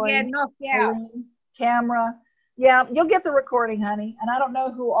 Joy, Again, knocked out. Arlene, Tamara. Yeah, you'll get the recording, honey. And I don't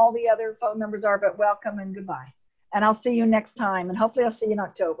know who all the other phone numbers are, but welcome and goodbye. And I'll see you next time, and hopefully I'll see you in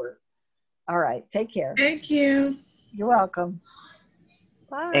October. All right. Take care. Thank you. You're welcome.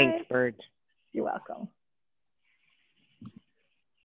 Bye. Thanks, Bert. You're welcome.